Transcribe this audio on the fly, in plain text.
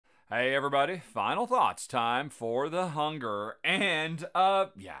Hey everybody, final thoughts time for the hunger. And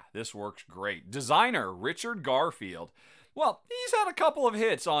yeah, this works great. Designer Richard Garfield. Well, he's had a couple of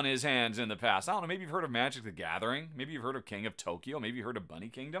hits on his hands in the past. I don't know, maybe you've heard of Magic the Gathering. Maybe you've heard of King of Tokyo. Maybe you've heard of Bunny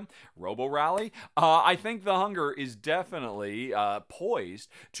Kingdom, Robo Rally. I think the hunger is definitely poised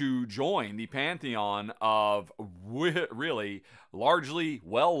to join the pantheon of really largely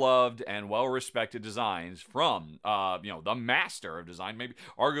well-loved and well-respected designs from, the master of design, maybe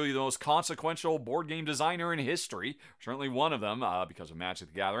arguably the most consequential board game designer in history. Certainly one of them because of Magic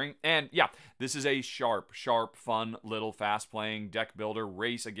the Gathering. And yeah, this is a sharp, fun, little fast-playing deck builder,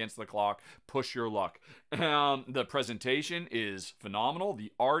 race against the clock, push your luck. The presentation is phenomenal.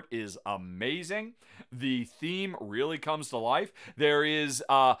 The art is amazing. The theme really comes to life. There is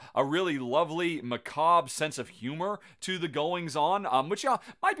a really lovely, macabre sense of humor to the goings-on, which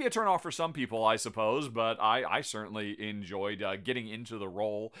might be a turnoff for some people, I suppose, but I certainly enjoyed getting into the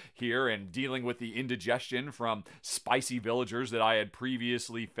role here and dealing with the indigestion from spicy villagers that I had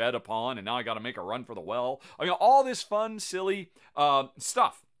previously fed upon, and now I got to make a run for the well. All this fun, silly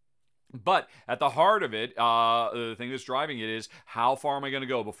stuff. But at the heart of it, the thing that's driving it is how far am I going to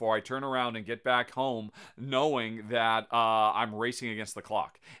go before I turn around and get back home knowing that I'm racing against the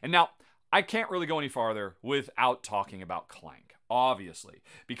clock. And now, I can't really go any farther without talking about Clank. Obviously,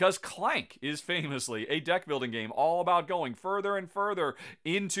 because Clank is famously a deck building game all about going further and further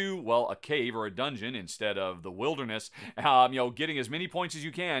into, well, a cave or a dungeon instead of the wilderness, getting as many points as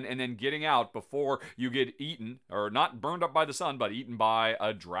you can and then getting out before you get eaten, or not burned up by the sun, but eaten by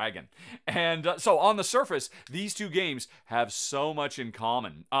a dragon. And so on the surface, these two games have so much in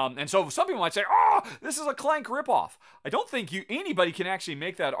common. And so some people might say, oh, this is a Clank ripoff. I don't think anybody can actually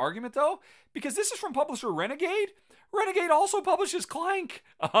make that argument, though, because this is from publisher Renegade. Renegade also publishes Clank.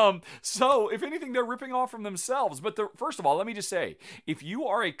 So, if anything, they're ripping off from themselves. But first of all, let me just say, if you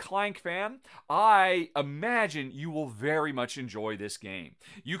are a Clank fan, I imagine you will very much enjoy this game.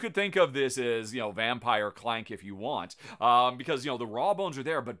 You could think of this as, Vampire Clank if you want, because, the raw bones are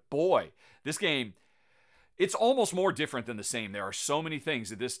there. But boy, this game, it's almost more different than the same. There are so many things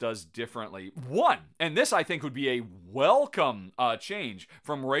that this does differently. One, and this I think would be a welcome change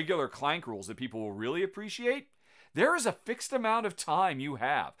from regular Clank rules that people will really appreciate. There is a fixed amount of time you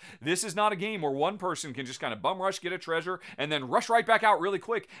have. This is not a game where one person can just kind of bum rush, get a treasure, and then rush right back out really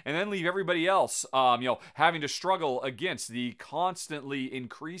quick, and then leave everybody else, having to struggle against the constantly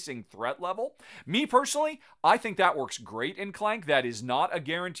increasing threat level. Me personally, I think that works great in Clank. That is not a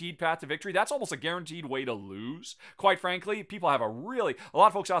guaranteed path to victory. That's almost a guaranteed way to lose. Quite frankly, people have a lot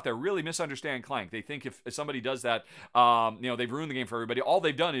of folks out there really misunderstand Clank. They think if somebody does that, they've ruined the game for everybody. All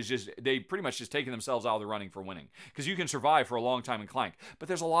they've done is they pretty much just taken themselves out of the running for winning. Because you can survive for a long time in Clank. But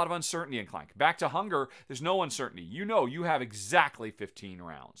there's a lot of uncertainty in Clank. Back to Hunger, there's no uncertainty. You have exactly 15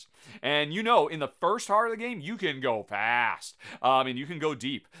 rounds. And in the first part of the game, you can go fast. And you can go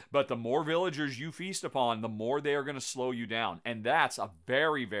deep. But the more villagers you feast upon, the more they are going to slow you down. And that's a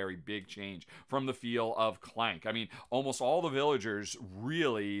very, very big change from the feel of Clank. Almost all the villagers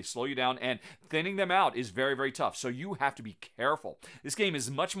really slow you down, and thinning them out is very, very tough. So you have to be careful. This game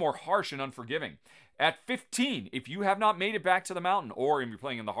is much more harsh and unforgiving. At 15, if you have not made it back to the mountain, or if you're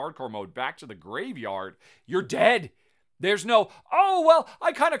playing in the hardcore mode, back to the graveyard, you're dead. There's no, oh, well,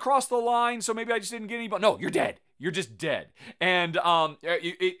 I kind of crossed the line, so maybe I just didn't get any, but no, you're dead. You're just dead. And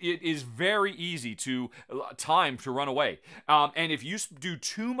it is very easy to time to run away. And if you do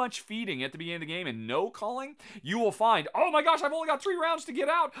too much feeding at the beginning of the game and no calling, you will find, oh my gosh, I've only got 3 rounds to get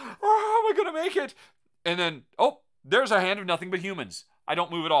out. Oh, am I going to make it? And then, oh, there's a hand of nothing but humans. I don't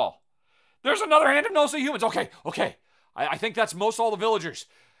move at all. There's another hand of mostly humans. Okay. I think that's most all the villagers.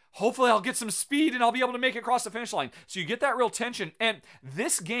 Hopefully I'll get some speed and I'll be able to make it across the finish line. So you get that real tension. And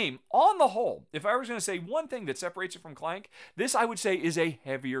this game, on the whole, if I was going to say one thing that separates it from Clank, this I would say is a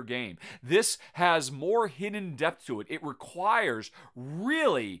heavier game. This has more hidden depth to it. It requires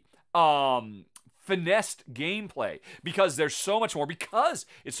really finessed gameplay because there's so much more, because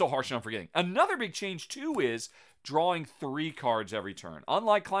it's so harsh and unforgiving. Another big change too is drawing 3 cards every turn.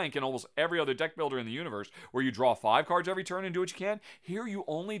 Unlike Clank and almost every other deck builder in the universe where you draw 5 cards every turn and do what you can, here you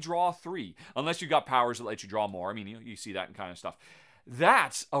only draw 3, unless you got powers that let you draw more. You see that kind of stuff.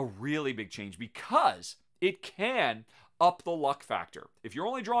 That's a really big change because it can up the luck factor. If you're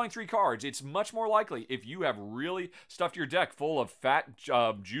only drawing 3 cards, it's much more likely, if you have really stuffed your deck full of fat,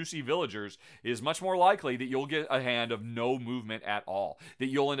 juicy villagers, it is much more likely that you'll get a hand of no movement at all, that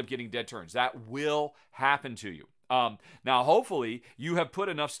you'll end up getting dead turns. That will happen to you. Now, hopefully, you have put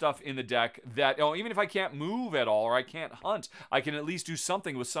enough stuff in the deck that, even if I can't move at all or I can't hunt, I can at least do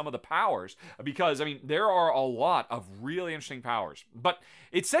something with some of the powers. Because, I mean, there are a lot of really interesting powers. But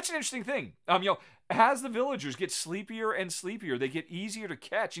it's such an interesting thing. As the villagers get sleepier and sleepier, they get easier to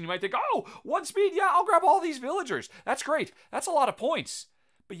catch. And you might think, oh, 1 speed, yeah, I'll grab all these villagers. That's great. That's a lot of points.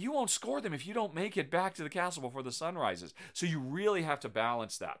 But you won't score them if you don't make it back to the castle before the sun rises. So you really have to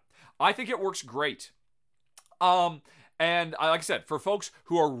balance that. I think it works great. And like I said, for folks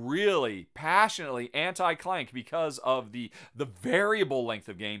who are really passionately anti-Clank because of the variable length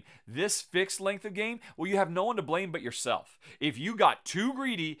of game, this fixed length of game, well, you have no one to blame but yourself. If you got too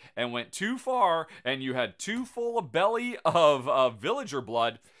greedy and went too far and you had too full a belly of villager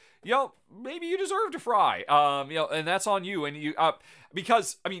blood, maybe you deserve to fry. And that's on you. And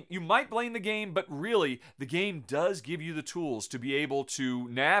because, you might blame the game, but really, the game does give you the tools to be able to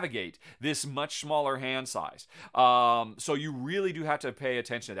navigate this much smaller hand size. So you really do have to pay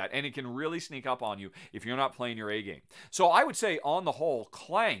attention to that. And it can really sneak up on you if you're not playing your A game. So I would say, on the whole,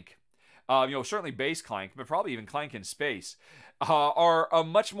 Clank, certainly base Clank, but probably even Clank in space, are a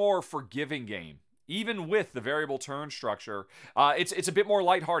much more forgiving game. Even with the variable turn structure, it's a bit more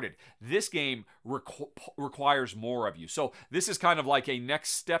lighthearted. This game requires more of you. So this is kind of like a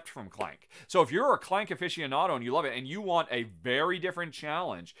next step from Clank. So if you're a Clank aficionado and you love it and you want a very different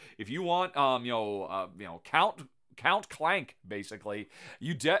challenge, if you want, Count Clank, basically,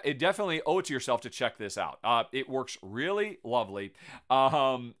 it definitely owe it to yourself to check this out. It works really lovely.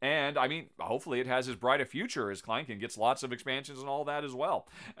 And hopefully it has as bright a future as Clank and gets lots of expansions and all that as well.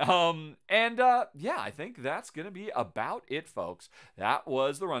 Yeah, I think that's going to be about it, folks. That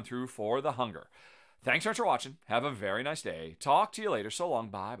was the run through for The Hunger. Thanks so much for watching. Have a very nice day. Talk to you later. So long.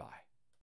 Bye-bye.